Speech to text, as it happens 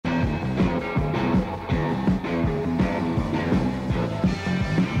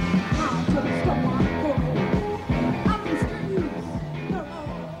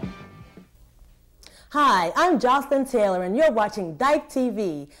Hi, I'm Jocelyn Taylor, and you're watching Dyke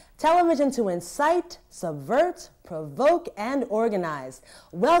TV, television to incite, subvert, provoke, and organize.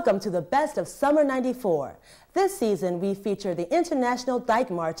 Welcome to the best of Summer '94. This season, we feature the International Dyke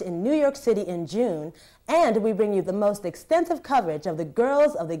March in New York City in June, and we bring you the most extensive coverage of the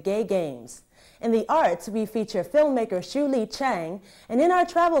girls of the gay games. In the arts, we feature filmmaker Shu Li Chang, and in our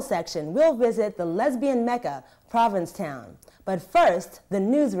travel section, we'll visit the lesbian mecca, Provincetown. But first, the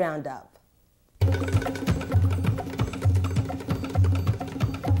news roundup.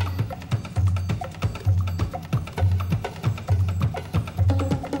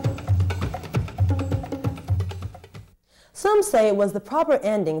 Some say it was the proper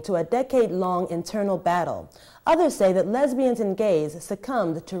ending to a decade-long internal battle. Others say that lesbians and gays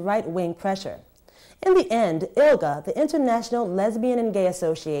succumbed to right-wing pressure. In the end, ILGA, the International Lesbian and Gay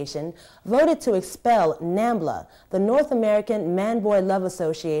Association, voted to expel NAMBLA, the North American Man-Boy Love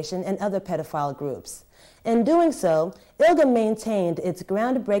Association, and other pedophile groups. In doing so, ILGA maintained its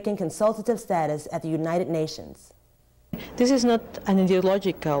groundbreaking consultative status at the United Nations. This is not an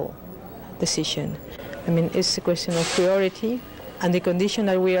ideological decision. I mean, it's a question of priority, and the condition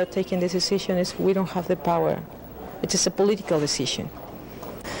that we are taking this decision is we don't have the power. It is a political decision.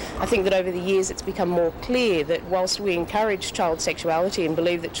 I think that over the years it's become more clear that whilst we encourage child sexuality and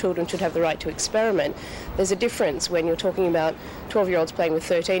believe that children should have the right to experiment, there's a difference when you're talking about 12-year-olds playing with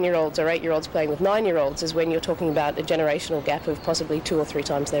 13-year-olds or 8-year-olds playing with 9-year-olds as when you're talking about a generational gap of possibly 2 or 3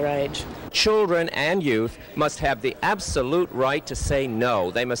 times their age. Children and youth must have the absolute right to say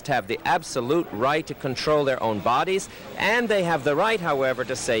no. They must have the absolute right to control their own bodies, and they have the right, however,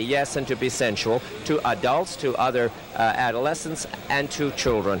 to say yes and to be sensual to adults, to other adolescents, and to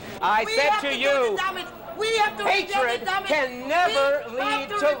children. I said to you, hatred can never lead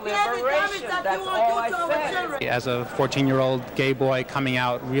to liberation. That's all I said. As a 14-year-old gay boy coming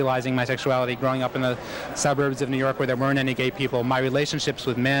out, realizing my sexuality, growing up in the suburbs of New York where there weren't any gay people, my relationships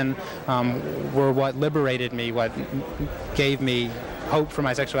with men were what liberated me, what gave me hope for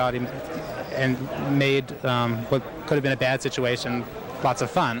my sexuality, and made what could have been a bad situation lots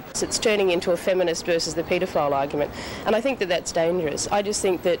of fun. It's turning into a feminist versus the paedophile argument, and I think that that's dangerous. I just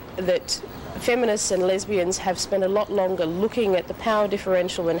think that feminists and lesbians have spent a lot longer looking at the power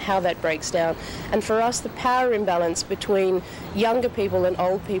differential and how that breaks down. And for us, the power imbalance between younger people and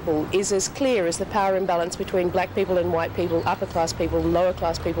old people is as clear as the power imbalance between black people and white people, upper class people, lower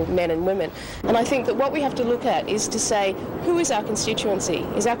class people, men and women. And I think that what we have to look at is to say, who is our constituency?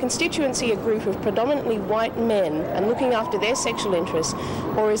 Is our constituency a group of predominantly white men and looking after their sexual interests?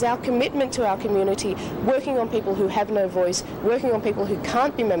 Or is our commitment to our community working on people who have no voice, working on people who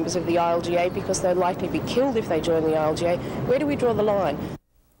can't be members of the ILGA because they'll likely be killed if they join the ILGA? Where do we draw the line?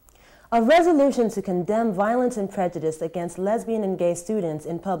 A resolution to condemn violence and prejudice against lesbian and gay students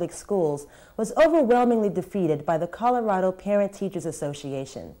in public schools was overwhelmingly defeated by the Colorado Parent-Teachers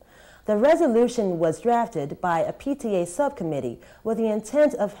Association. The resolution was drafted by a PTA subcommittee with the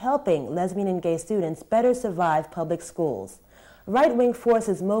intent of helping lesbian and gay students better survive public schools. Right-wing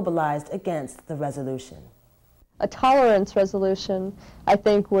forces mobilized against the resolution. A tolerance resolution, I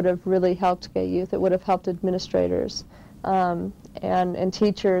think, would have really helped gay youth. It would have helped administrators and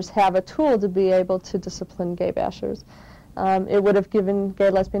teachers have a tool to be able to discipline gay bashers. It would have given gay,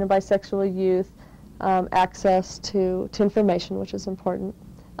 lesbian, and bisexual youth access to information, which is important.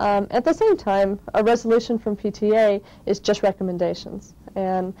 At the same time, a resolution from PTA is just recommendations,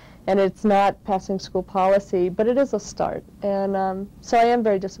 and it's not passing school policy, but it is a start. And so I am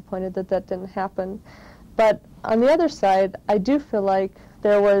very disappointed that that didn't happen. But on the other side, I do feel like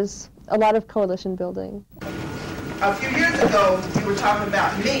there was a lot of coalition building. A few years ago, you were talking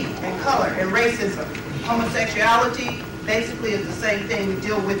about me and color and racism. Homosexuality basically is the same thing. We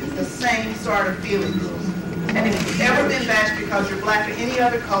deal with the same sort of feelings. And if you've ever been bashed because you're black or any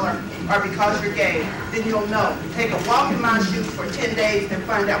other color, or because you're gay, then you'll know. Take a walk in my shoes for 10 days and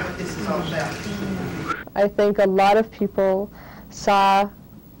find out what this is all about. I think a lot of people saw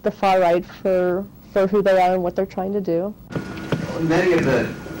the far right for who they are and what they're trying to do. Many of the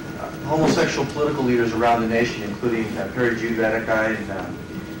homosexual political leaders around the nation, including Perry Jude Radicai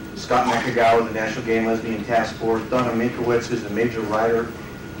and Scott McEgowan, the National Gay and Lesbian Task Force, Donna Minkowitz, who's a major writer,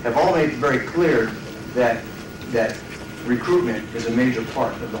 have all made it very clear that recruitment is a major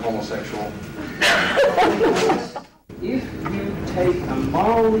part of the homosexual. If you take a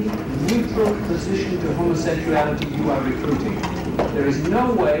morally neutral position to homosexuality, you are recruiting. There is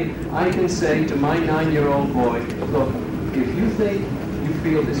no way I can say to my 9-year-old boy, look, if you think you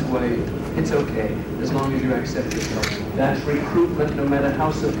feel this way, it's okay, as long as you accept yourself. That's recruitment, no matter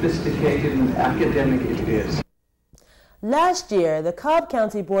how sophisticated and academic it is. Last year, the Cobb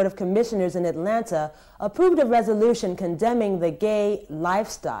County Board of Commissioners in Atlanta approved a resolution condemning the gay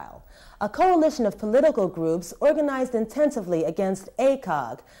lifestyle. A coalition of political groups organized intensively against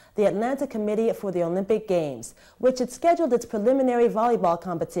ACOG, the Atlanta Committee for the Olympic Games, which had scheduled its preliminary volleyball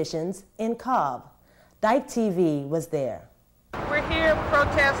competitions in Cobb. Dyke TV was there. We're here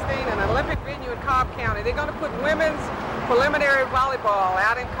protesting an Olympic venue in Cobb County. They're going to put women's preliminary volleyball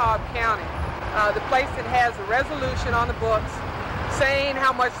out in Cobb County. The place that has a resolution on the books saying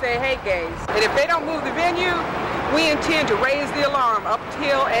how much they hate gays. And if they don't move the venue, we intend to raise the alarm up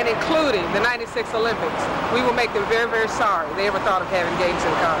till and including the '96 Olympics. We will make them very, very sorry they ever thought of having gays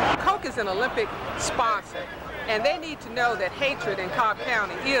in Cobb. Coke is an Olympic sponsor, and they need to know that hatred in Cobb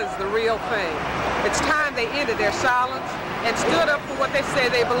County is the real thing. It's time they ended their silence and stood up for what they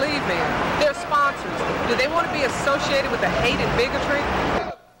say they believe in. They're sponsors. Do they want to be associated with the hate and bigotry?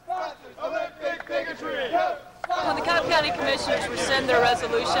 When the Cobb County Commissioners rescind their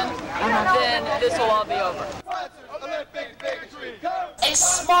resolution, then this will all be over. A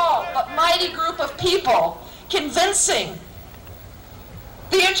small but mighty group of people convincing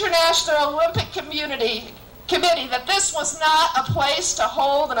the International Olympic Committee that this was not a place to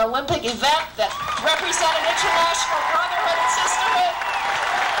hold an Olympic event that represented international brotherhood and sisterhood.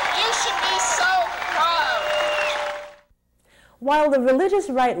 You should be so proud. While the religious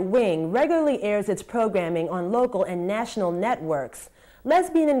right wing regularly airs its programming on local and national networks,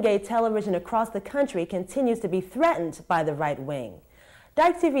 lesbian and gay television across the country continues to be threatened by the right wing.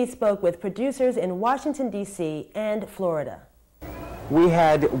 Dyke TV spoke with producers in Washington, D.C. and Florida. We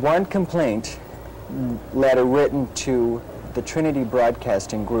had one complaint letter written to the Trinity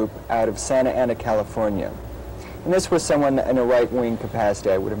Broadcasting Group out of Santa Ana, California. And this was someone in a right-wing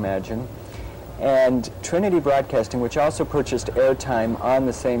capacity, I would imagine. And Trinity Broadcasting, which also purchased airtime on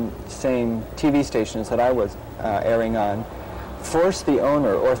the same TV stations that I was airing on, forced the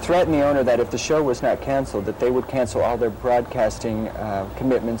owner or threatened the owner that if the show was not canceled, that they would cancel all their broadcasting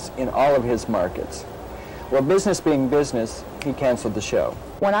commitments in all of his markets. Well, business being business, he canceled the show.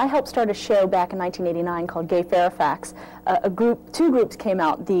 When I helped start a show back in 1989 called Gay Fairfax, two groups came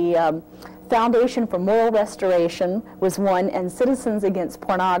out. The Foundation for Moral Restoration was one, and Citizens Against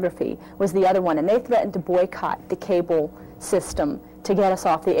Pornography was the other one, and they threatened to boycott the cable system to get us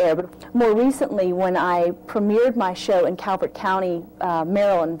off the air. But more recently, when I premiered my show in Calvert County,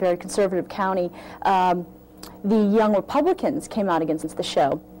 Maryland, very conservative county, the Young Republicans came out against the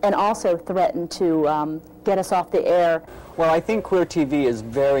show and also threatened to get us off the air. Well, I think queer TV is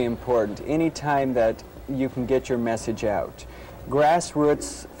very important anytime that you can get your message out.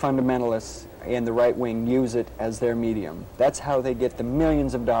 Grassroots fundamentalists and the right wing use it as their medium. That's how they get the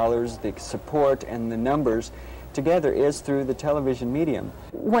millions of dollars, the support, and the numbers together is through the television medium.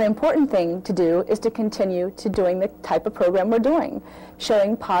 One important thing to do is to continue to doing the type of program we're doing,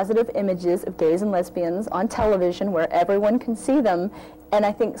 showing positive images of gays and lesbians on television where everyone can see them, and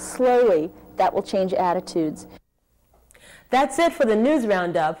I think slowly that will change attitudes. That's it for the News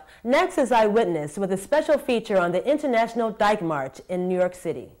Roundup. Next is Eyewitness with a special feature on the International Dyke March in New York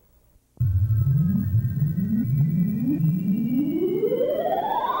City.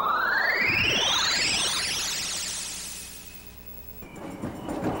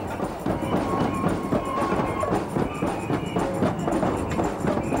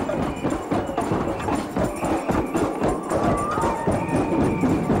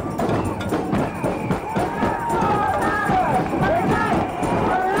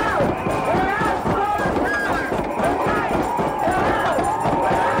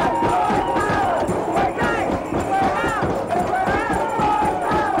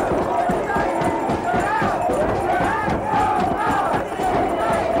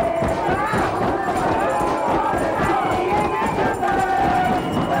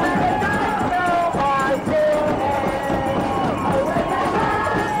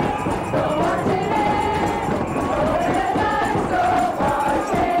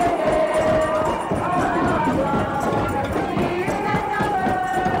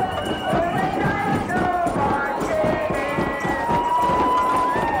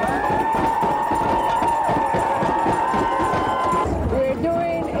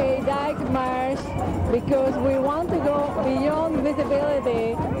 because we want to go beyond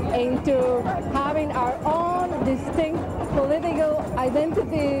visibility into having our own distinct political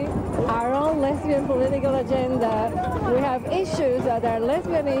identity, our own lesbian political agenda. We have issues that are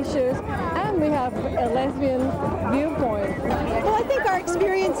lesbian issues, and we have a lesbian viewpoint. Well, I think our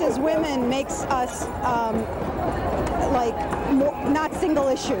experience as women makes us not single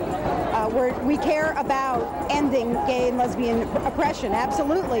issue. We care about ending gay and lesbian oppression,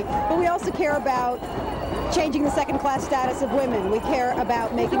 absolutely, but we also care about changing the second-class status of women. We care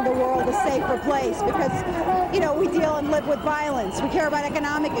about making the world a safer place because, you know, we deal and live with violence. We care about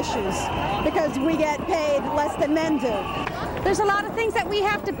economic issues because we get paid less than men do. There's a lot of things that we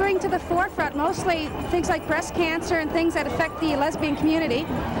have to bring to the forefront, mostly things like breast cancer and things that affect the lesbian community.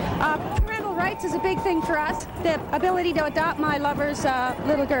 Parental rights is a big thing for us, the ability to adopt my lover's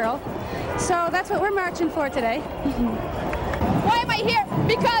little girl. So that's what we're marching for today. Why am I here?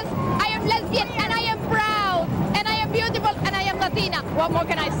 Because I am lesbian and I am proud and I am beautiful and I am Latina. What more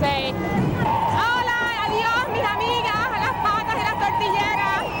can I say? Hola, adiós, mis amigas, a las patas y las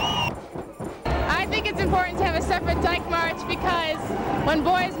tortilleras. I think it's important to have a separate Dyke march because when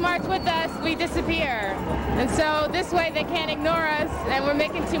boys march with us, we disappear. And so this way they can't ignore us and we're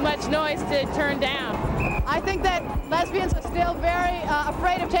making too much noise to turn down. I think that lesbians are still very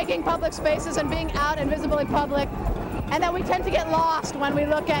afraid of taking public spaces and being out and visible in public, and that we tend to get lost when we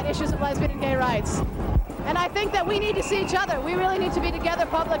look at issues of lesbian and gay rights. And I think that we need to see each other. We really need to be together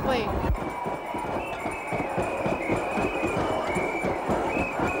publicly.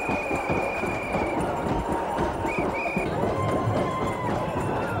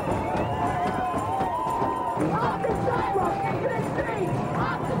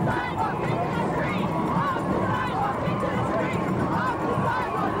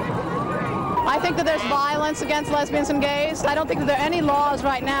 I think that there's violence against lesbians and gays. I don't think that there are any laws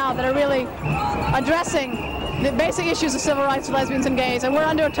right now that are really addressing the basic issues of civil rights for lesbians and gays, and we're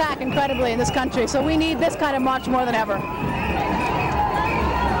under attack incredibly in this country, so we need this kind of march more than ever.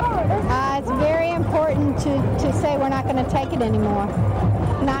 It's very important to say we're not going to take it anymore.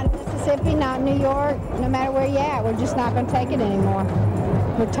 Not in Mississippi, not in New York, no matter where you're at, we're just not going to take it anymore.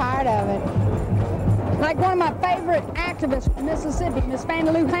 We're tired of it. Like one of my favorite activists in Mississippi, Miss Fannie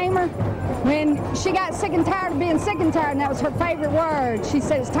Lou Hamer, when she got sick and tired of being sick and tired, and that was her favorite word, she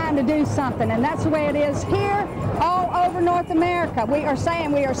said it's time to do something, and that's the way it is here all over North America. We are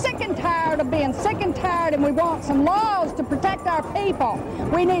saying we are sick and tired of being sick and tired, and we want some laws to protect our people.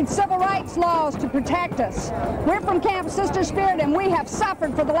 We need civil rights laws to protect us. We're from Camp Sister Spirit, and we have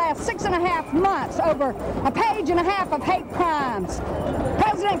suffered for the last 6.5 months over 1.5 pages of hate crimes.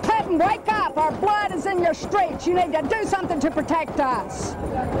 President Clinton, wake up. Our blood is in your streets. You need to do something to protect us.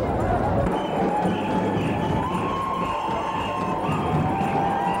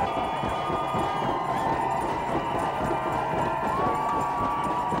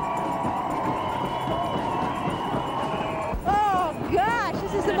 Oh gosh,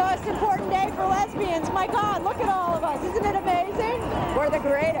 this is the most important day for lesbians. My God, look at all of us. Isn't it amazing? We're the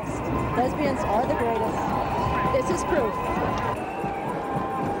greatest. Lesbians are the greatest. This is proof.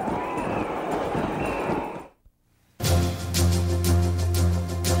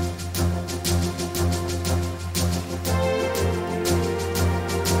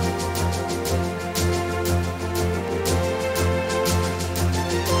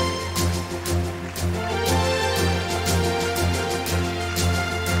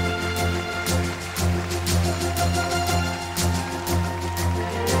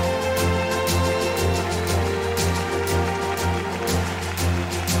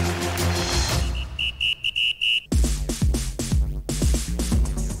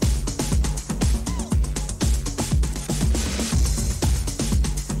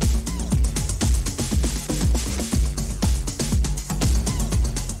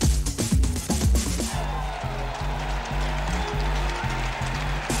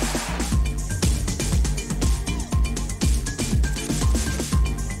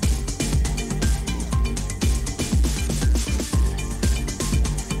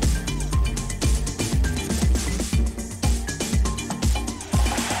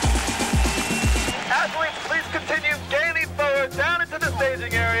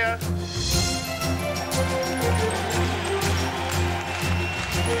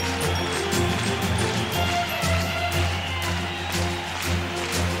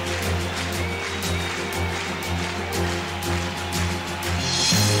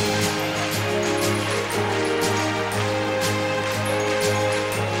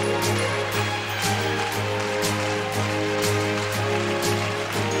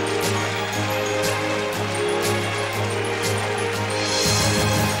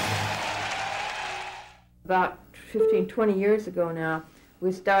 About 15, 20 years ago now,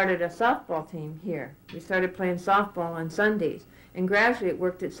 we started a softball team here. We started playing softball on Sundays, and gradually it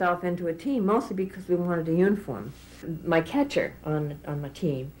worked itself into a team, mostly because we wanted a uniform. My catcher on my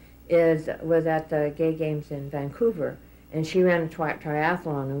team was at the Gay Games in Vancouver, and she ran a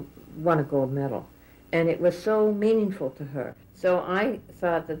triathlon and won a gold medal. And it was so meaningful to her. So I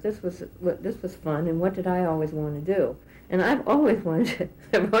thought that this was fun, and what did I always want to do? And I've always wanted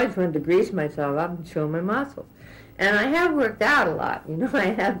to grease myself up and show my muscles. And I have worked out a lot. You know,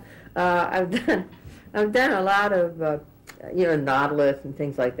 I've done a lot of Nautilus and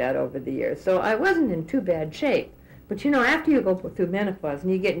things like that over the years. So I wasn't in too bad shape. But you know, after you go through menopause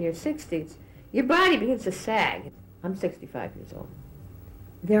and you get in your 60s, your body begins to sag. I'm 65 years old.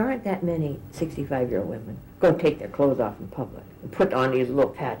 There aren't that many 65-year-old women go take their clothes off in public and put on these little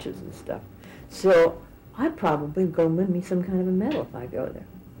patches and stuff. So I'd probably go win me some kind of a medal if I go there.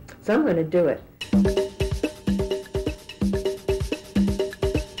 So I'm going to do it.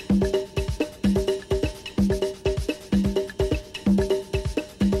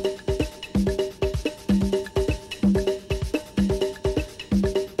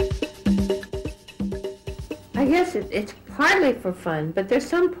 I guess it's partly for fun, but there's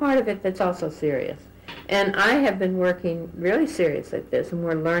some part of it that's also serious. And I have been working really serious at this, and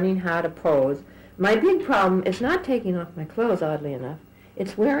we're learning how to pose. My big problem is not taking off my clothes, oddly enough.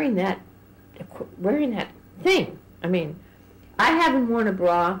 It's wearing that thing. I mean, I haven't worn a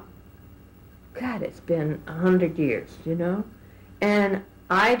bra, God, it's been 100 years, you know? And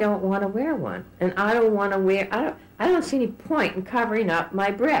I don't want to wear one. And I don't see any point in covering up my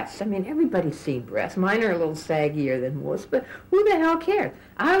breasts. I mean, everybody's seen breasts. Mine are a little saggier than most, but who the hell cares?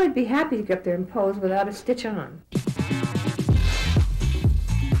 I would be happy to get up there and pose without a stitch on.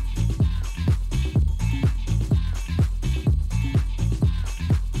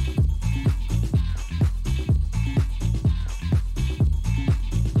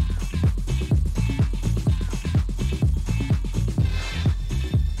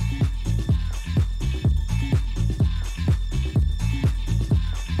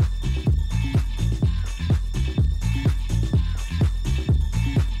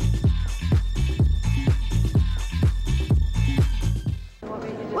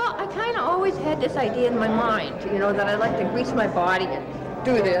 This idea in my mind, you know, that I like to grease my body and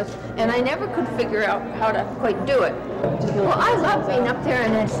do this, and I never could figure out how to quite do it. Well, I love being up there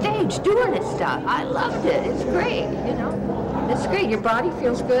on that stage doing this stuff. I loved it. It's great, you know. It's great. Your body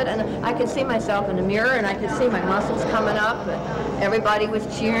feels good, and I could see myself in the mirror, and I could see my muscles coming up, and everybody was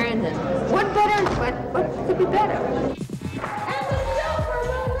cheering, and what could be better? And the silver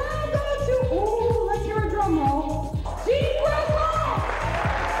will now go to, ooh, let's hear a drum roll,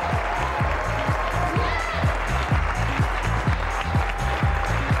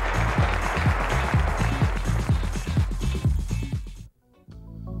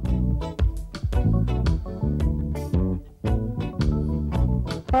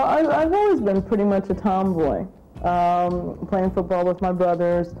 I've always been pretty much a tomboy, playing football with my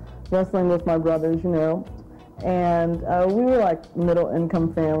brothers, wrestling with my brothers, you know, and we were like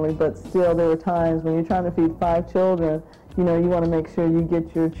middle-income family, but still there were times when you're trying to feed 5 children, you know, you want to make sure you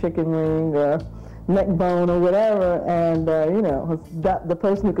get your chicken wing or neck bone or whatever, and, you know, the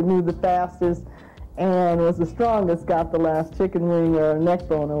person who could move the fastest and was the strongest got the last chicken wing or neck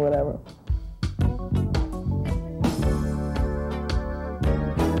bone or whatever.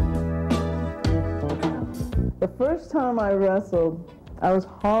 The first time I wrestled, I was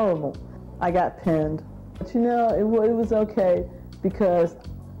horrible. I got pinned. But you know, it was okay because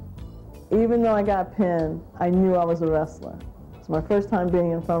even though I got pinned, I knew I was a wrestler. It's my first time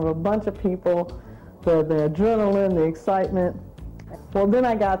being in front of a bunch of people, the adrenaline, the excitement. Well, then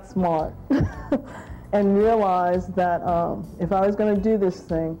I got smart and realized that if I was going to do this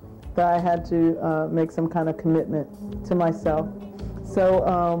thing, that I had to make some kind of commitment to myself. So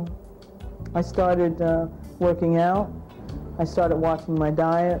I started working out. I started watching my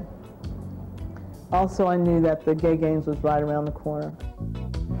diet. Also, I knew that the Gay Games was right around the corner.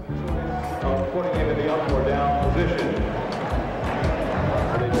 Putting him in the up or down position.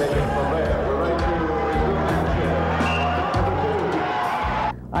 And they take it from there. We're ready to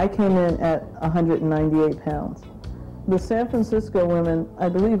resume. I came in at 198 pounds. The San Francisco women, I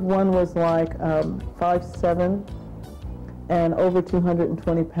believe one was like 5'7" and over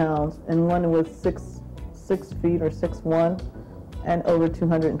 220 pounds, and one was 6 feet or 6'1" and over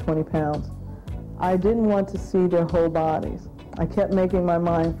 220 pounds. I didn't want to see their whole bodies. I kept making my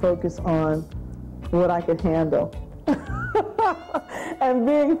mind focus on what I could handle. And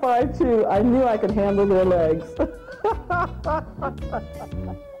being 5'2", I knew I could handle their legs.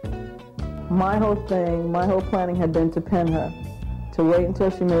 My whole planning had been to pin her, to wait until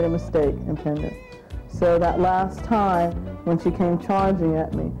she made a mistake and pin her. So that last time when she came charging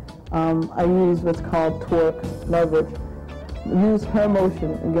at me, I used what's called torque, leverage, used her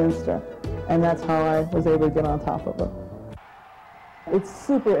motion against her, and that's how I was able to get on top of her. It's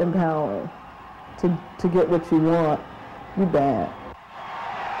super empowering to get what you want, You bad.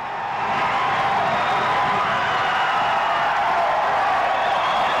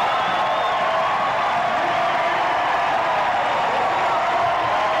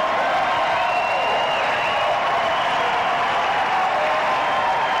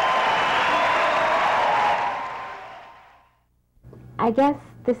 I guess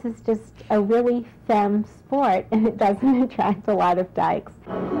this is just a really femme sport, and it doesn't attract a lot of dykes.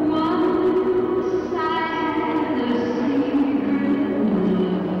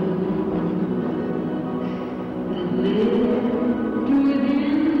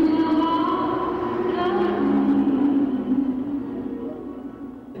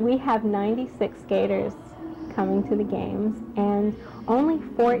 We have 96 skaters coming to the games, and only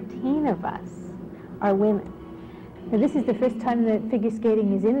 14 of us are women. Now, this is the first time that figure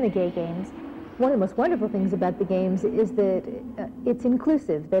skating is in the gay games. One of the most wonderful things about the games is that it's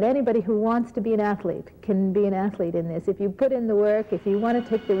inclusive, that anybody who wants to be an athlete can be an athlete in this. If you put in the work, if you want to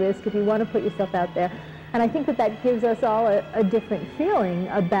take the risk, if you want to put yourself out there. And I think that that gives us all a different feeling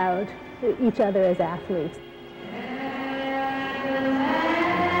about each other as athletes.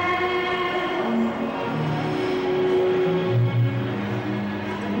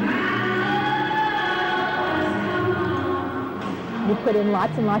 You put in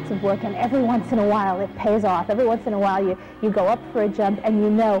lots and lots of work, and every once in a while it pays off. Every once in a while you go up for a jump and you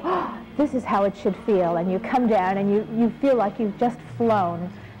know, oh, this is how it should feel, and you come down and you feel like you've just flown.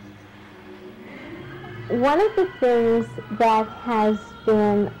 One of the things that has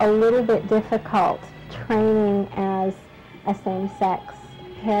been a little bit difficult training as a same-sex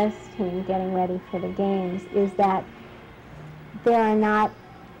Paris team getting ready for the games is that there are not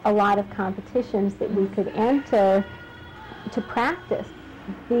a lot of competitions that we could enter to practice.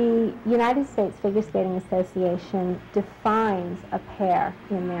 The United States Figure Skating Association defines a pair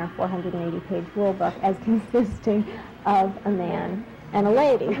in their 480-page rule book as consisting of a man and a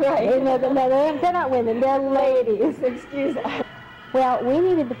lady. Right. They're not women, they're ladies. Excuse us. Well, we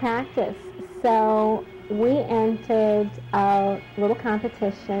needed to practice, so we entered a little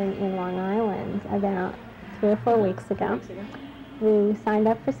competition in Long Island about 3 or 4 weeks ago. We signed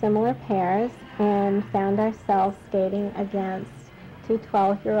up for similar pairs and found ourselves skating against 2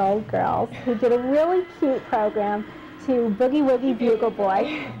 12-year-old girls who did a really cute program to Boogie Woogie Bugle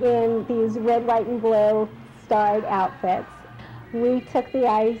Boy in these red, white, and blue starred outfits. We took the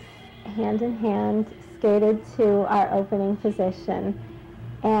ice hand in hand, skated to our opening position,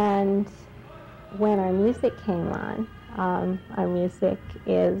 and when our music came on, our music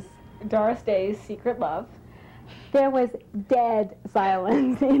is Doris Day's Secret Love. There was dead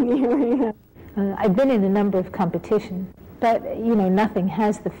silence in the arena. I've been in a number of competitions, but you know, nothing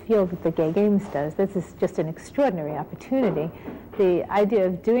has the feel that the Gay Games does. This is just an extraordinary opportunity. The idea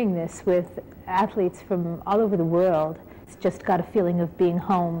of doing this with athletes from all over the world, it's just got a feeling of being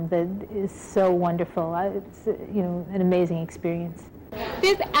home that is so wonderful. It's an amazing experience.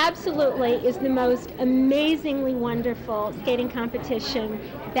 This absolutely is the most amazingly wonderful skating competition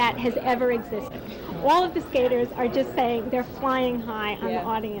that has ever existed. All of the skaters are just saying they're flying high on the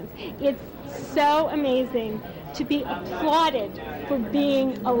audience. It's so amazing to be applauded for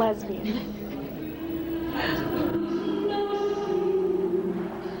being a lesbian.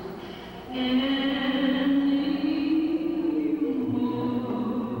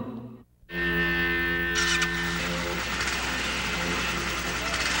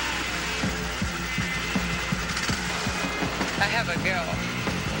 I have a girl,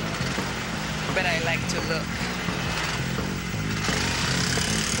 but I like to look.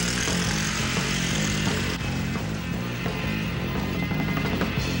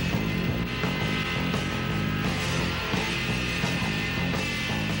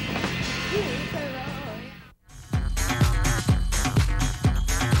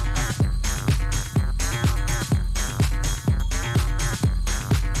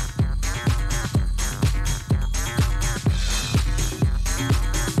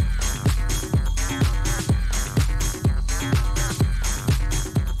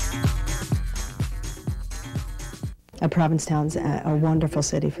 Provincetown's a wonderful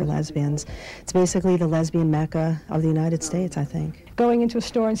city for lesbians. It's basically the lesbian mecca of the United States, I think. Going into a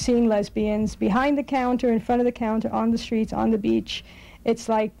store and seeing lesbians behind the counter, in front of the counter, on the streets, on the beach, it's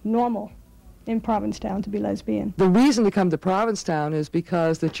like normal in Provincetown to be lesbian. The reason to come to Provincetown is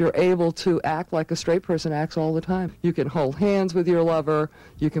because that you're able to act like a straight person acts all the time. You can hold hands with your lover,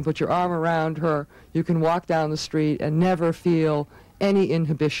 you can put your arm around her, you can walk down the street and never feel any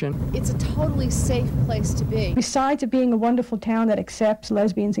inhibition. It's a totally safe place to be. Besides it being a wonderful town that accepts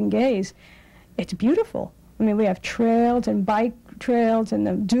lesbians and gays, it's beautiful. I mean, we have trails and bike trails and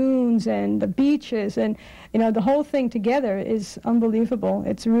the dunes and the beaches, and the whole thing together is unbelievable.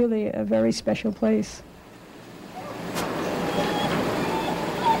 It's really a very special place.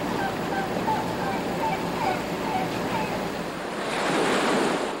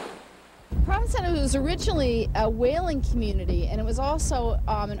 It was originally a whaling community, and it was also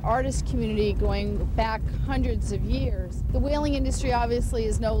an artist community going back hundreds of years. The whaling industry obviously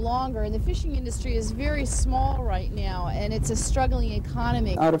is no longer, and the fishing industry is very small right now, and it's a struggling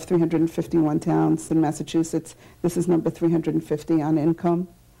economy. Out of 351 towns in Massachusetts, this is number 350 on income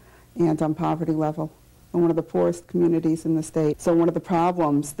and on poverty level, and one of the poorest communities in the state. So one of the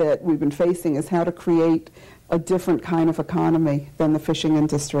problems that we've been facing is how to create a different kind of economy than the fishing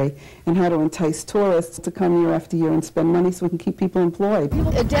industry, and how to entice tourists to come year after year and spend money so we can keep people employed.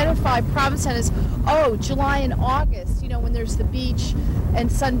 People identify Provincetown as, oh, July and August, when there's the beach and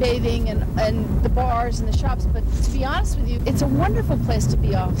sunbathing and the bars and the shops, but to be honest with you, it's a wonderful place to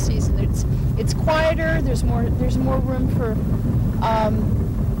be off season. It's quieter, there's more room for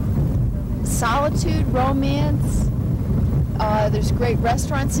solitude, romance, there's great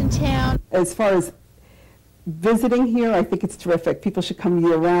restaurants in town. As far as visiting here, I think it's terrific. People should come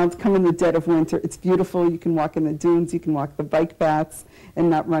year-round, come in the dead of winter. It's beautiful. You can walk in the dunes, you can walk the bike paths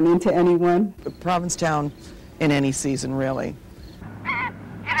and not run into anyone. Provincetown in any season, really.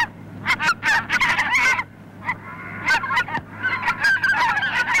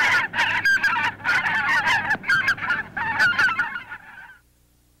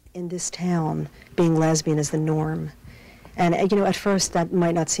 In this town, being lesbian is the norm. And, at first that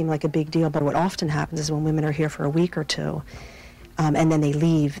might not seem like a big deal, but what often happens is when women are here for a week or two, and then they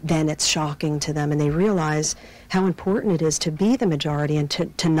leave, then it's shocking to them, and they realize how important it is to be the majority and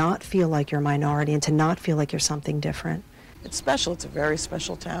to not feel like you're a minority and to not feel like you're something different. It's special. It's a very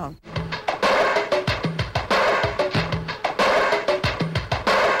special town.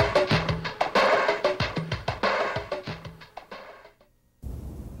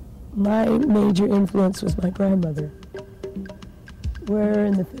 My major influence was my grandmother. We're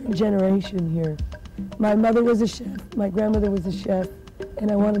in the third generation here. My mother was a chef, my grandmother was a chef,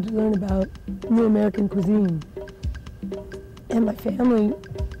 and I wanted to learn about new American cuisine. And my family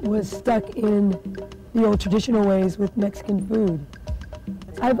was stuck in the old traditional ways with Mexican food.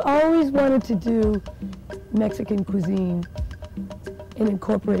 I've always wanted to do Mexican cuisine and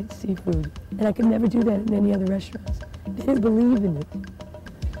incorporate seafood, and I could never do that in any other restaurants. They didn't believe in it.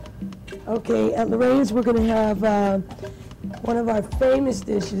 Okay, at Lorraine's we're going to have one of our famous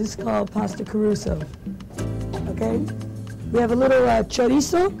dishes called pasta caruso. Okay? We have a little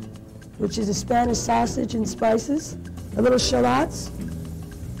chorizo, which is a Spanish sausage and spices, a little shallots,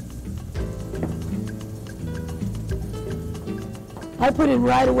 I put in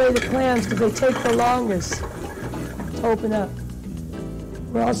right away the clams because they take the longest to open up.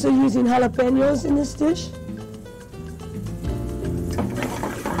 We're also using jalapenos in this dish.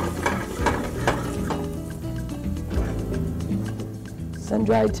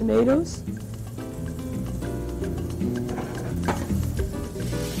 Sun-dried tomatoes.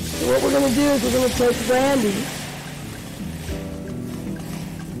 So what we're going to do is we're going to take brandy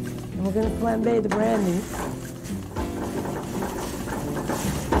and we're going to flambe the brandy.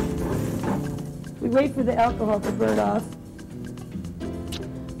 We wait for the alcohol to burn off.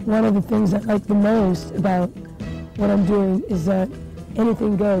 One of the things I like the most about what I'm doing is that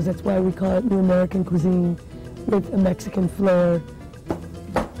anything goes. That's why we call it New American Cuisine with a Mexican flair.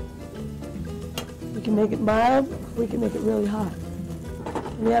 We can make it mild, we can make it really hot.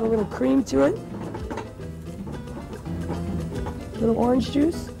 And we add a little cream to it, a little orange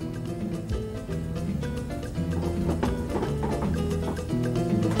juice,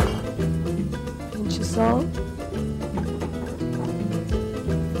 pinch of salt.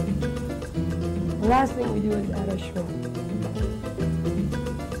 The last thing we do is add our shrimp.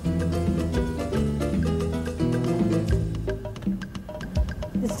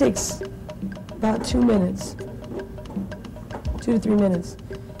 This takes about 2 minutes, 2 to 3 minutes,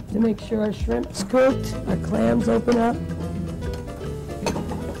 to make sure our shrimp's cooked, our clams open up.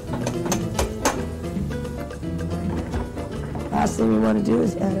 Last thing we want to do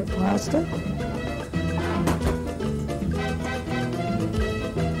is add our pasta.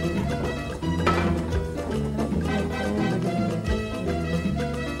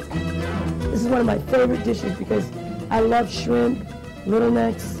 This is one of my favorite dishes because I love shrimp, little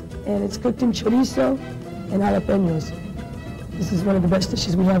necks, and it's cooked in chorizo and jalapenos. This is one of the best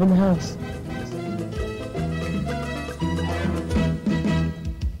dishes we have in the house.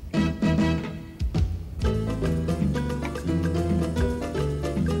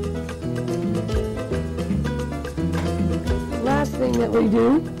 The last thing that we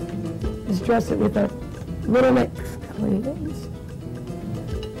do is dress it with a little mix cleans.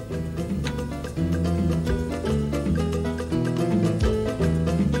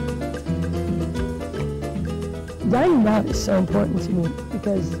 Dining out is so important to me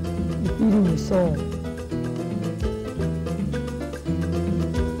because you're feeding your soul.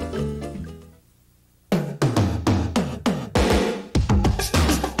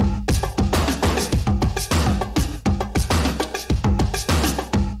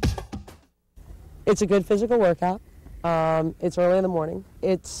 It's a good physical workout. It's early in the morning.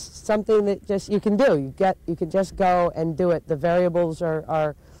 It's something that just you can do. You can just go and do it. The variables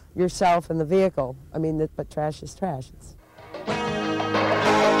are yourself and the vehicle. I mean, but trash is trash.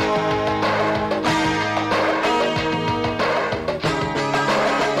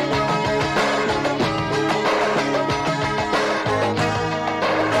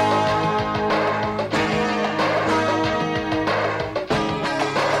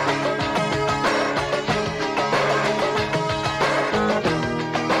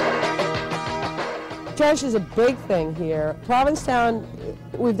 Trash is a big thing here. Provincetown,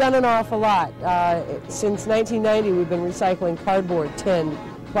 we've done an awful lot. Since 1990, we've been recycling cardboard, tin,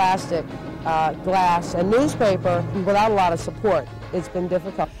 plastic, glass, and newspaper without a lot of support. It's been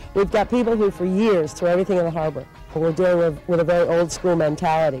difficult. We've got people who for years threw everything in the harbor. We're dealing with a very old school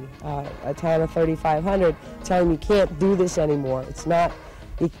mentality. A town of 3,500 telling them you can't do this anymore. It's not,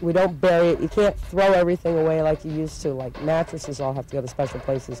 we don't bury it. You can't throw everything away like you used to, like mattresses all have to go to special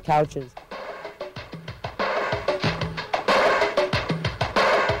places, couches.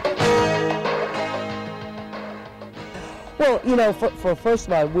 Well, you know, for first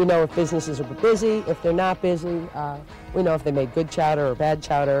of all, we know if businesses are busy, if they're not busy. We know if they made good chowder or bad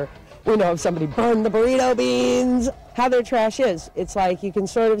chowder. We know if somebody burned the burrito beans, how their trash is. It's like you can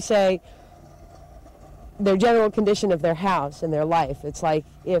sort of say their general condition of their house and their life. It's like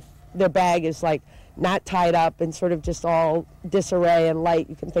if their bag is like not tied up and sort of just all disarray and light,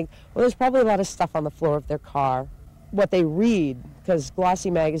 you can think, well, there's probably a lot of stuff on the floor of their car. What they read, because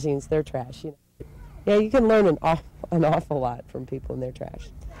glossy magazines, they're trash, you know. Yeah, you can learn an awful lot from people in their trash.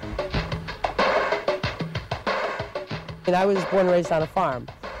 And I was born and raised on a farm.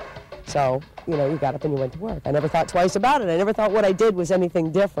 So, you know, you got up and you went to work. I never thought twice about it. I never thought what I did was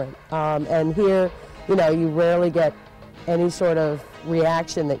anything different. And here, you know, you rarely get any sort of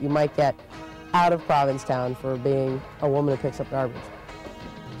reaction that you might get out of Provincetown for being a woman who picks up garbage.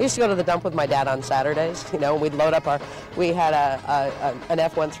 I used to go to the dump with my dad on Saturdays, you know, and we'd load up we had an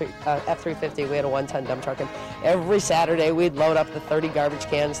F-350, we had a 1-ton dump truck, and every Saturday we'd load up the 30 garbage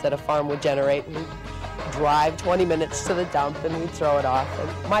cans that a farm would generate, and we'd drive 20 minutes to the dump and we'd throw it off.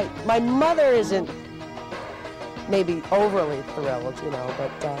 And my mother isn't maybe overly thrilled, you know, but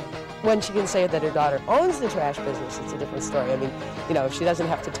when she can say that her daughter owns the trash business, it's a different story. I mean, you know, she doesn't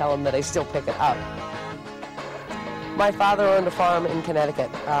have to tell them that I still pick it up. My father owned a farm in Connecticut,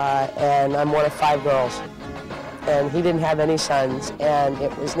 and I'm one of 5 girls. And he didn't have any sons, and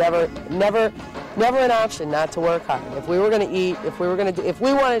it was never an option not to work hard. If we were going to eat, if we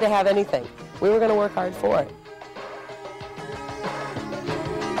wanted to have anything, we were going to work hard for it.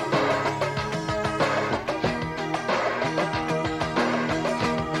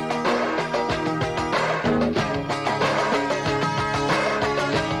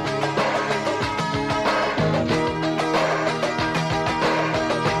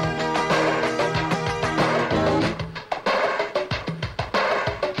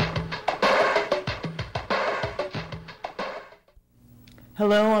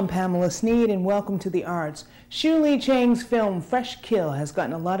 Hello, I'm Pamela Sneed, and welcome to the arts. Shu Lee Chang's film Fresh Kill has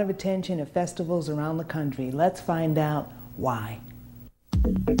gotten a lot of attention at festivals around the country. Let's find out why.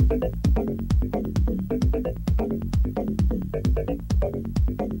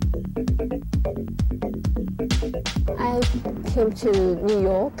 I came to New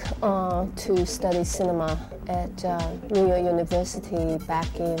York to study cinema at New York University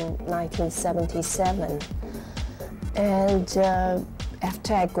back in 1977. And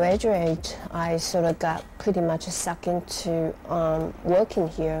after I graduated, I sort of got pretty much sucked into working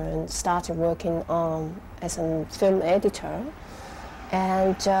here and started working as a film editor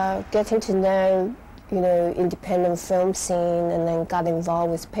and getting to know, you know, independent film scene, and then got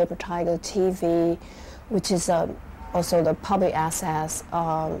involved with Paper Tiger TV, which is also the public access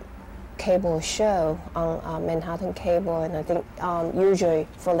cable show on Manhattan Cable. And I think usually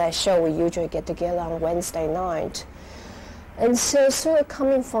for that show, we usually get together on Wednesday night. And so sort of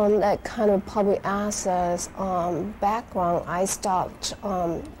coming from that kind of public access background, I started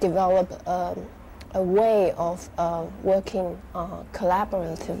develop a way of working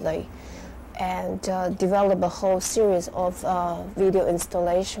collaboratively and develop a whole series of video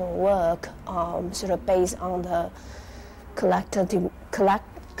installation work sort of based on the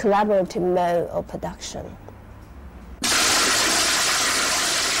collaborative mode of production.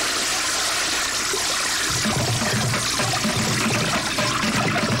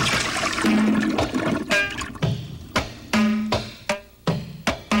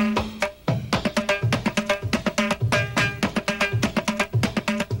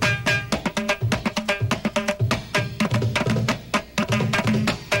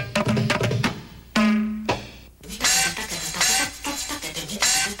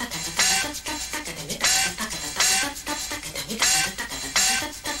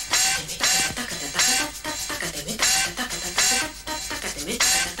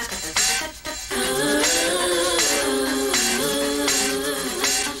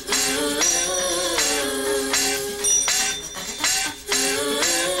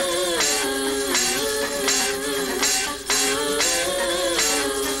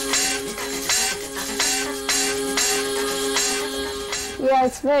 Yeah,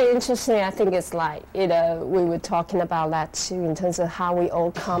 it's very interesting. I think it's like, we were talking about that too, in terms of how we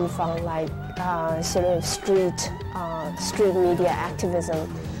all come from like sort of street media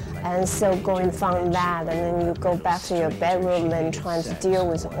activism. And so going from that, and then you go back to your bedroom and trying to deal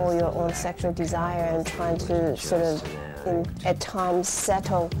with all your own sexual desire and trying to sort of, at times,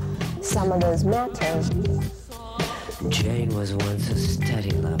 settle some of those matters. Jane was once a steady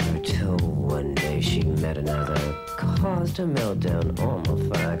lover till one day she met another, caused a meltdown on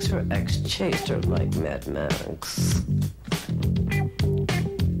the facts. Her ex chased her like Mad Max.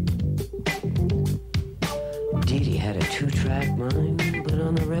 Dee Dee had a two-track mind, but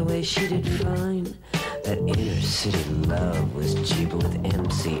on the railway she did fine. That inner city love was cheaper with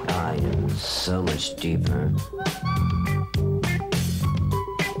MCI and so much deeper.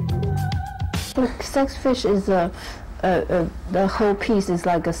 Look, Sex Fish is the whole piece is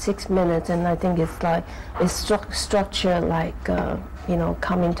like a 6 minutes, and I think it's like it's structured like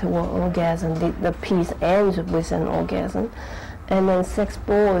coming to an orgasm. The piece ends with an orgasm, and then Sex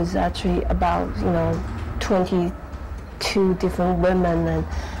Ball is actually about 22 different women,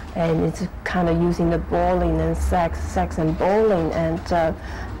 and it's kind of using the bowling and sex and bowling, and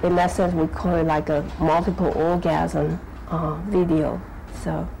in that sense we call it like a multiple orgasm video.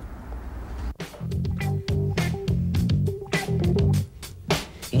 So.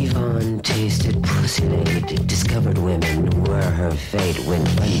 Yvonne tasted pussy late, discovered women were her fate. When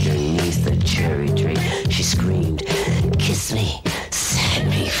underneath the cherry tree she screamed, "Kiss me, set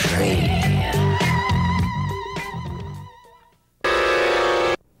me free."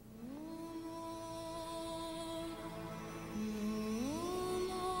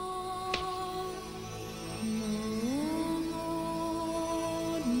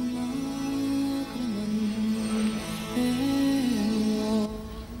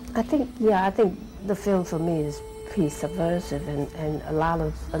 I think the film for me is pretty subversive, and a lot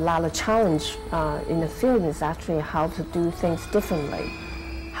of challenge in the film is actually how to do things differently,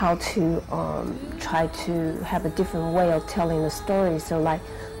 how to try to have a different way of telling the story. So like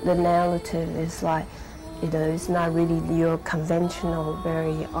the narrative is like, it's not really your conventional,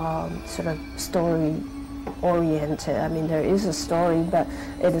 very sort of story oriented. I mean, there is a story, but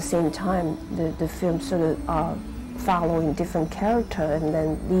at the same time, the film sort of following different character and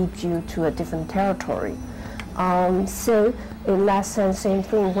then leads you to a different territory. So in that sense, same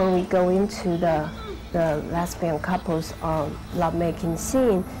thing when we go into the lesbian couples lovemaking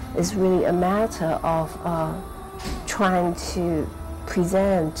scene, is really a matter of trying to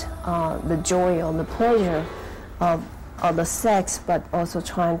present the joy or the pleasure of the sex, but also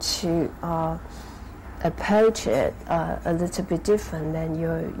trying to approach it a little bit different than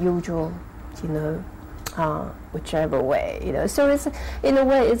your usual, whichever way, So it's, in a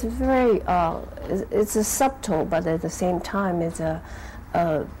way, it's very, it's a subtle, but at the same time, it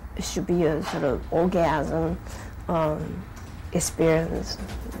should be a sort of orgasm experience.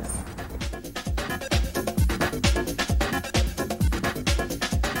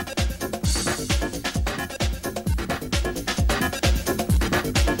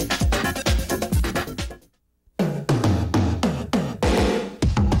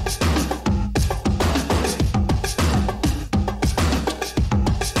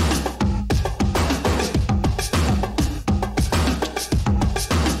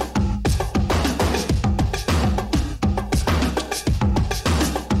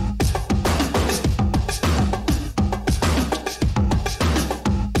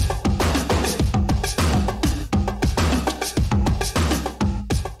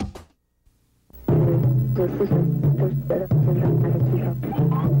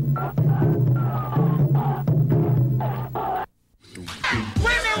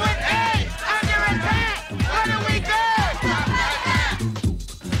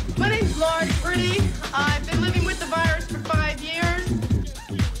 Lauren Pretty. I've been living with the virus for 5 years.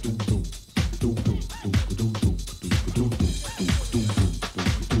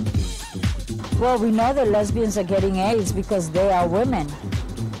 Well, we know that lesbians are getting AIDS because they are women.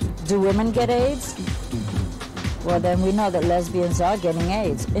 Do women get AIDS? Well, then we know that lesbians are getting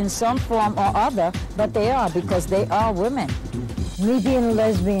AIDS in some form or other, but they are because they are women. Me being a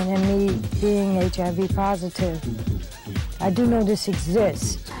lesbian and me being HIV positive, I do know this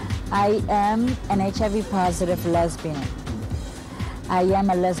exists. I am an HIV positive lesbian. I am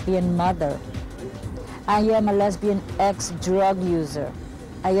a lesbian mother. I am a lesbian ex-drug user.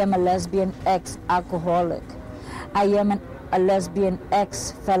 I am a lesbian ex-alcoholic. I am a lesbian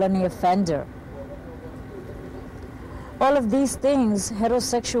ex-felony offender. All of these things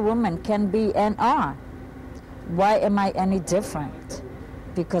heterosexual women can be and are. Why am I any different?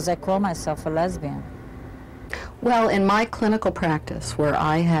 Because I call myself a lesbian. Well, in my clinical practice, where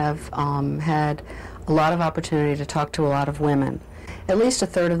I have had a lot of opportunity to talk to a lot of women, at least a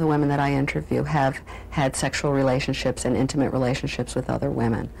third of the women that I interview have had sexual relationships and intimate relationships with other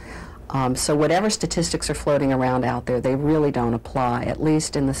women. So whatever statistics are floating around out there, they really don't apply, at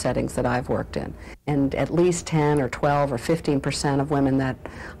least in the settings that I've worked in. And at least 10 or 12 or 15% of women that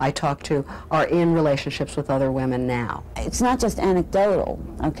I talk to are in relationships with other women now. It's not just anecdotal,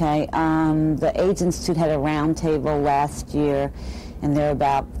 okay? The AIDS Institute had a roundtable last year, and there are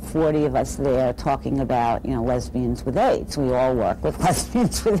about 40 of us there talking about, lesbians with AIDS. We all work with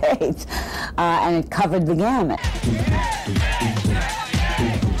lesbians with AIDS, and it covered the gamut.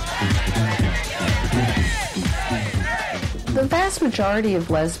 The vast majority of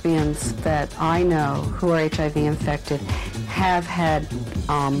lesbians that I know who are HIV infected have had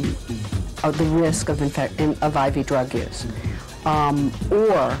the risk of IV drug use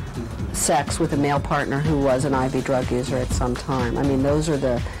or sex with a male partner who was an IV drug user at some time. I mean, those are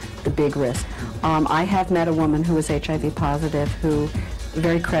the big risks. I have met a woman who was HIV positive who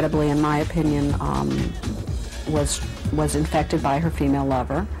very credibly, in my opinion, was infected by her female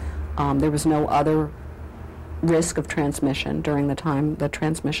lover. There was no other risk of transmission during the time the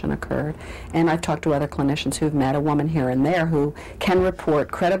transmission occurred. And I've talked to other clinicians who've met a woman here and there who can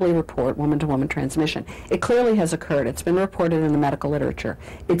credibly report woman-to-woman transmission. It clearly has occurred. It's been reported in the medical literature.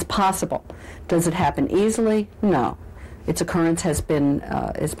 It's possible. Does it happen easily? No. Its occurrence has been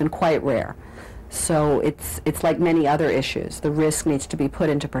quite rare. So it's like many other issues. The risk needs to be put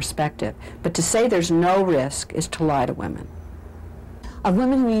into perspective. But to say there's no risk is to lie to women. Of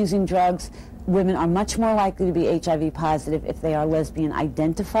women who are using drugs, women are much more likely to be HIV positive if they are lesbian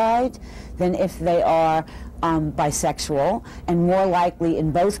identified than if they are bisexual, and more likely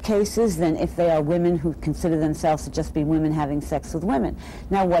in both cases than if they are women who consider themselves to just be women having sex with women.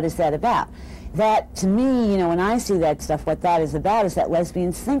 Now, what is that about? That, to me, when I see that stuff, what that is about is that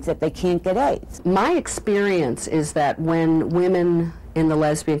lesbians think that they can't get AIDS. My experience is that when women in the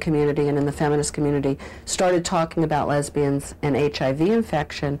lesbian community and in the feminist community started talking about lesbians and HIV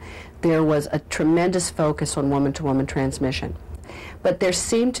infection, there was a tremendous focus on woman-to-woman transmission. But there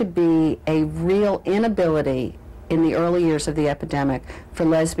seemed to be a real inability in the early years of the epidemic for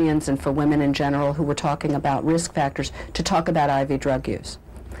lesbians and for women in general who were talking about risk factors to talk about IV drug use.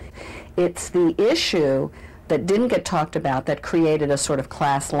 It's the issue that didn't get talked about that created a sort of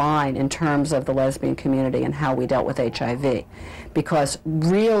class line in terms of the lesbian community and how we dealt with HIV. Because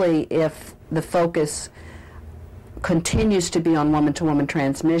really, if the focus continues to be on woman-to-woman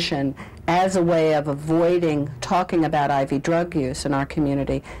transmission as a way of avoiding talking about IV drug use in our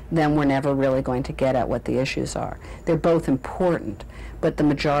community, then we're never really going to get at what the issues are. They're both important, but the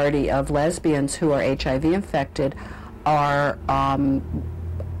majority of lesbians who are HIV infected are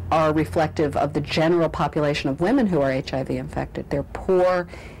reflective of the general population of women who are HIV infected. They're poor,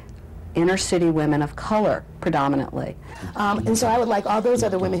 inner-city women of color, predominantly. And so I would like all those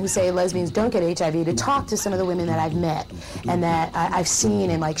other women who say lesbians don't get HIV to talk to some of the women that I've met and that I've seen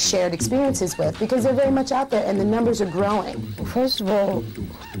and shared experiences with, because they're very much out there and the numbers are growing. First of all,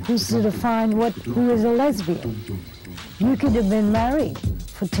 who's to define who is a lesbian? You could have been married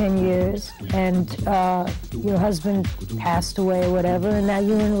for 10 years and your husband passed away or whatever, and now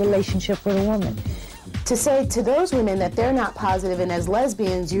you're in a relationship with a woman. To say to those women that they're not positive and as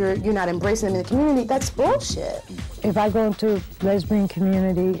lesbians you're not embracing them in the community, that's bullshit. If I go into a lesbian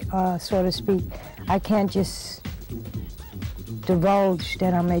community, so to speak, I can't just divulge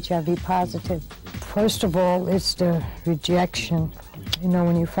that I'm HIV positive. First of all, it's the rejection,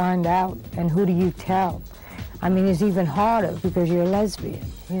 when you find out, and who do you tell? I mean, it's even harder because you're a lesbian,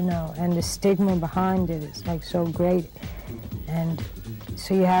 and the stigma behind it is so great. And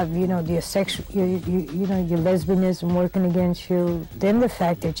So you have, you know, your sexual, you know, your lesbianism working against you. Then the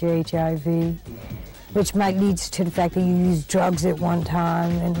fact that you're HIV, which might lead to the fact that you used drugs at one time,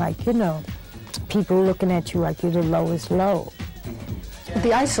 and like, you know, people looking at you like you're the lowest low.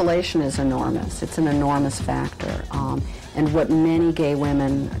 The isolation is enormous. It's an enormous factor. And what many gay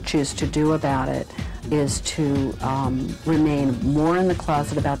women choose to do about it is to remain more in the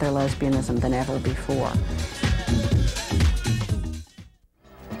closet about their lesbianism than ever before.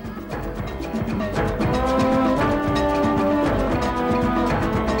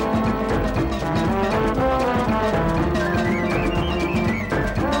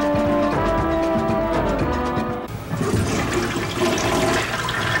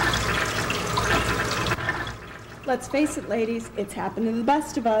 Let's face it, ladies, it's happened to the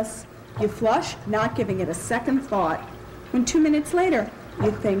best of us. You flush, not giving it a second thought. When 2 minutes later,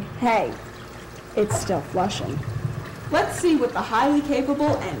 you think, hey, it's still flushing. Let's see what the highly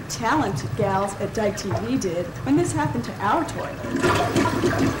capable and talented gals at Dyke TV did when this happened to our toilet.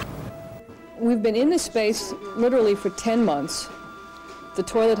 We've been in this space literally for 10 months. The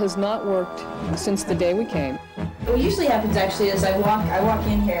toilet has not worked since the day we came. What usually happens actually is I walk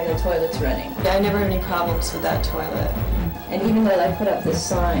in here and the toilet's running. I never have any problems with that toilet. And even though I put up this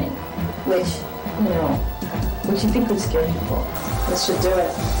sign, which, you know, which you think would scare people, this should do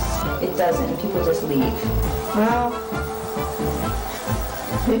it. It doesn't, and people just leave. Well,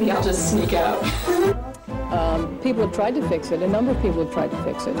 maybe I'll just sneak out. People have tried to fix it. A number of people have tried to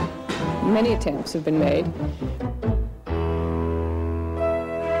fix it. Many attempts have been made.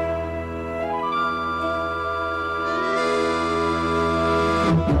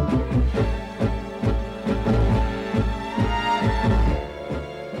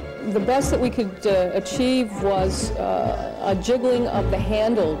 The best that we could achieve was a jiggling of the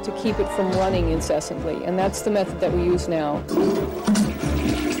handle to keep it from running incessantly, and that's the method that we use now. You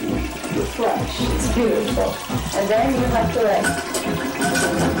flush, it's beautiful, and then you have to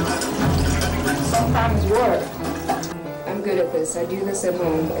sometimes work. I'm good at this. I do this at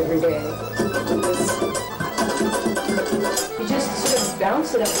home every day. You just sort of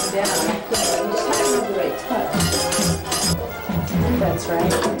bounce it up and down. You just have to have the right touch. That's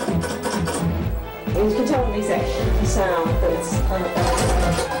right. And you can tell from the sound that it's on the back.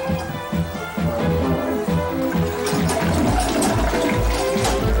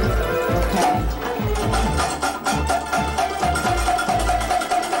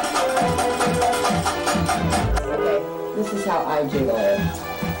 Okay, this is how I jiggle it.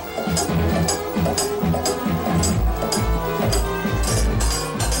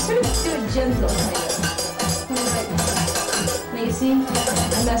 Sort of do it gentle, kind of. Now you see, I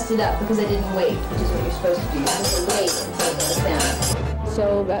messed it up because I didn't wait, which is what you're supposed to do. You're supposed to wait until it goes down.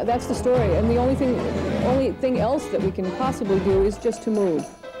 So that's the story, and the only thing else that we can possibly do is just to move.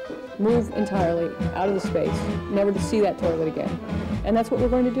 Move entirely out of the space, never to see that toilet again. And that's what we're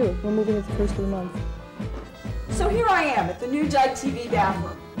going to do. We're moving at the first of the month. So here I am at the new Dyke TV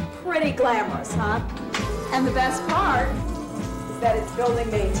bathroom. Pretty glamorous, huh? And the best part is that it's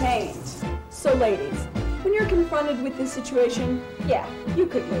building maintained. So ladies, when you're confronted with this situation, yeah, you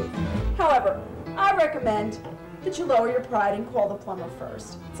could move. However, I recommend that you lower your pride and call the plumber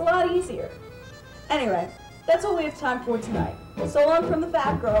first. It's a lot easier. Anyway, that's all we have time for tonight. So long from the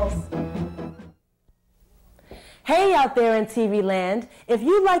Fat Girls. Hey out there in TV land, if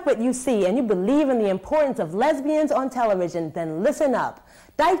you like what you see and you believe in the importance of lesbians on television, then listen up.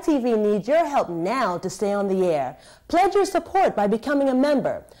 Dyke TV needs your help now to stay on the air. Pledge your support by becoming a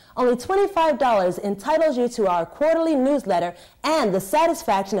member. Only $25 entitles you to our quarterly newsletter and the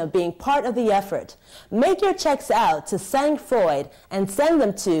satisfaction of being part of the effort. Make your checks out to Sang Freud and send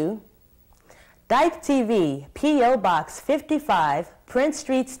them to Dyke TV, P.O. Box 55, Prince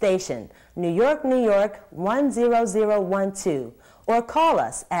Street Station, New York, New York 10012, or call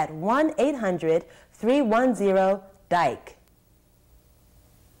us at 1-800-310-DYKE.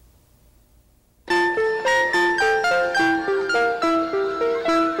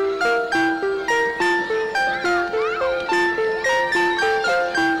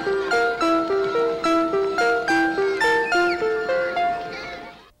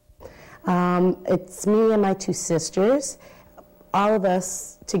 It's me and my two sisters. All of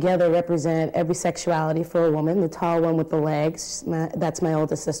us together represent every sexuality for a woman. The tall one with the legs, that's my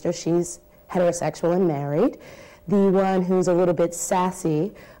oldest sister. She's heterosexual and married. The one who's a little bit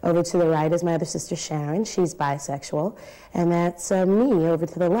sassy over to the right is my other sister Sharon. She's bisexual. And that's me over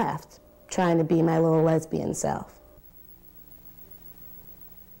to the left, trying to be my little lesbian self.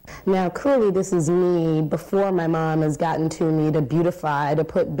 Now, clearly this is me before my mom has gotten to me to beautify, to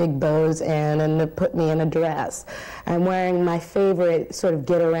put big bows in, and to put me in a dress. I'm wearing my favorite sort of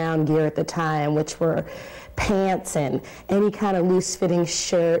get-around gear at the time, which were pants and any kind of loose-fitting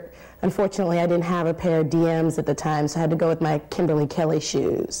shirt. Unfortunately, I didn't have a pair of DMs at the time, so I had to go with my Kimberly Kelly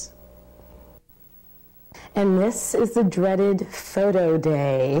shoes. And this is the dreaded photo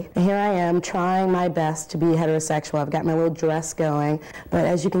day. Here I am trying my best to be heterosexual. I've got my little dress going, but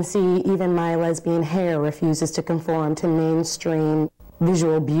as you can see, even my lesbian hair refuses to conform to mainstream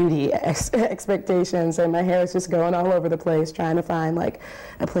visual beauty expectations, and my hair is just going all over the place trying to find like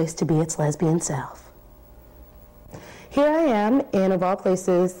a place to be its lesbian self. Here I am in, of all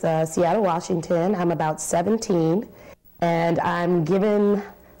places, Seattle, Washington. I'm about 17, and I'm giving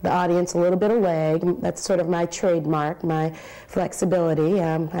the audience a little bit of leg. That's sort of my trademark, my flexibility.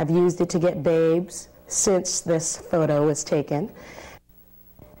 I've used it to get babes since this photo was taken.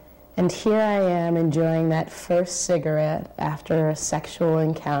 And here I am enjoying that first cigarette after a sexual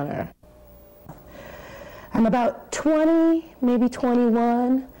encounter. I'm about 20, maybe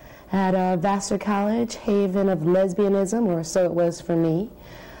 21, at Vassar College, haven of lesbianism, or so it was for me.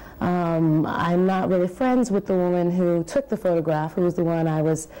 I'm not really friends with the woman who took the photograph, who was the one I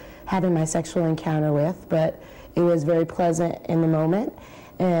was having my sexual encounter with, but it was very pleasant in the moment,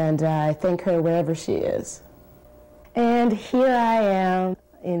 and I thank her wherever she is. And here I am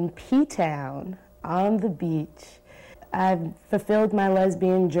in P-Town on the beach. I've fulfilled my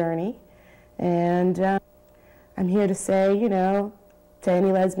lesbian journey, and I'm here to say, you know, to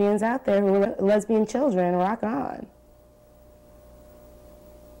any lesbians out there who are lesbian children, rock on.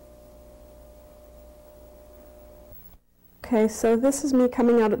 Okay, so this is me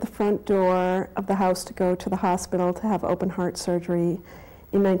coming out at the front door of the house to go to the hospital to have open heart surgery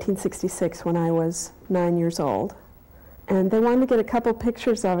in 1966 when I was 9 years old. And they wanted to get a couple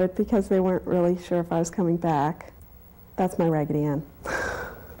pictures of it because they weren't really sure if I was coming back. That's my Raggedy Ann.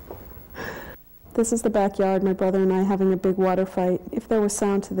 This is the backyard, my brother and I having a big water fight. If there was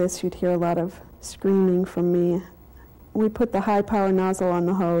sound to this, you'd hear a lot of screaming from me. We put the high power nozzle on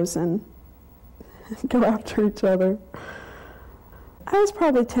the hose and go after each other. I was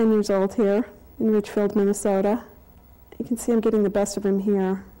probably 10 years old here in Richfield, Minnesota. You can see I'm getting the best of him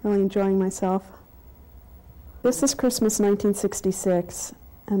here, really enjoying myself. This is Christmas 1966,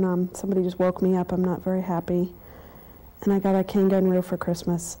 and somebody just woke me up. I'm not very happy. And I got a kangaroo for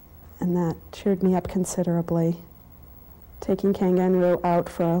Christmas, and that cheered me up considerably. Taking kangaroo out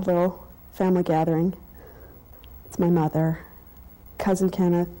for a little family gathering. It's my mother, cousin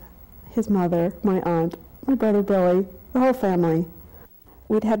Kenneth, his mother, my aunt, my brother Billy, the whole family.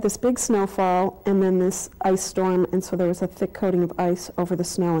 We'd had this big snowfall and then this ice storm, and so there was a thick coating of ice over the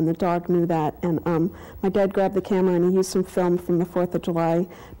snow, and the dog knew that. And my dad grabbed the camera and he used some film from the 4th of July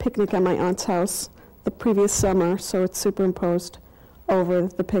picnic at my aunt's house the previous summer, so it's superimposed over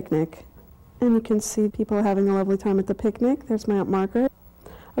the picnic. And you can see people having a lovely time at the picnic. There's my Aunt Margaret.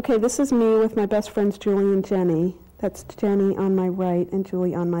 Okay, this is me with my best friends Julie and Jenny. That's Jenny on my right and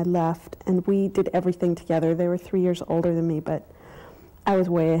Julie on my left, and we did everything together. They were 3 years older than me, but I was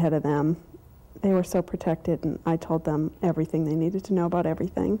way ahead of them. They were so protected, and I told them everything they needed to know about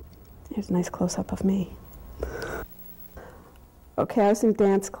everything. Here's a nice close-up of me. Okay, I was in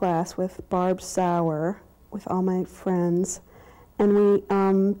dance class with Barb Sauer, with all my friends, and we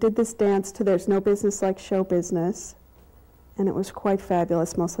did this dance to There's No Business Like Show Business, and it was quite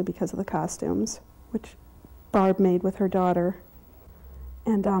fabulous, mostly because of the costumes, which Barb made with her daughter.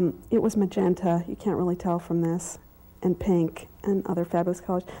 And it was magenta, you can't really tell from this, and pink, and other fabulous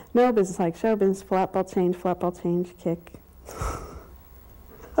colors. No business like show business, flat ball change, kick.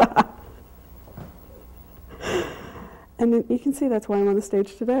 And you can see that's why I'm on the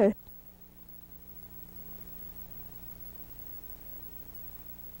stage today.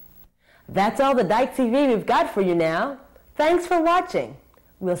 That's all the Dyke TV we've got for you now. Thanks for watching.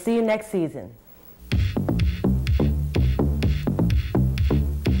 We'll see you next season.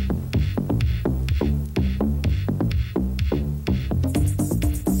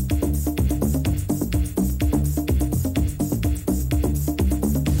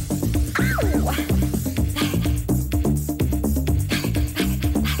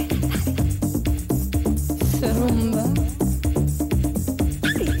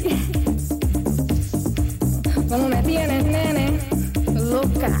 Como me tienes, nene,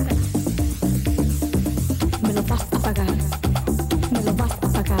 loca. Me lo vas a pagar. Me lo vas a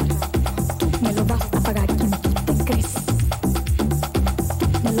pagar. Me lo vas a pagar. ¿Quién te crees?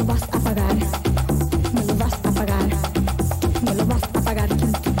 Me lo vas a pagar. Me lo vas a pagar. Me lo vas a pagar.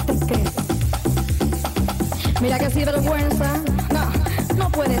 ¿Quién te crees? Mira que sin vergüenza. No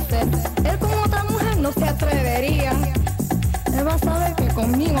puedo. puede ser. Él con otra mujer no se atrevería. Él va a saber que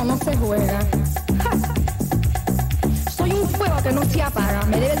conmigo no se juega. ¡Ja! Soy un fuego que no se apaga,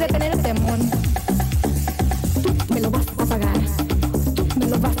 me debes de tener temor.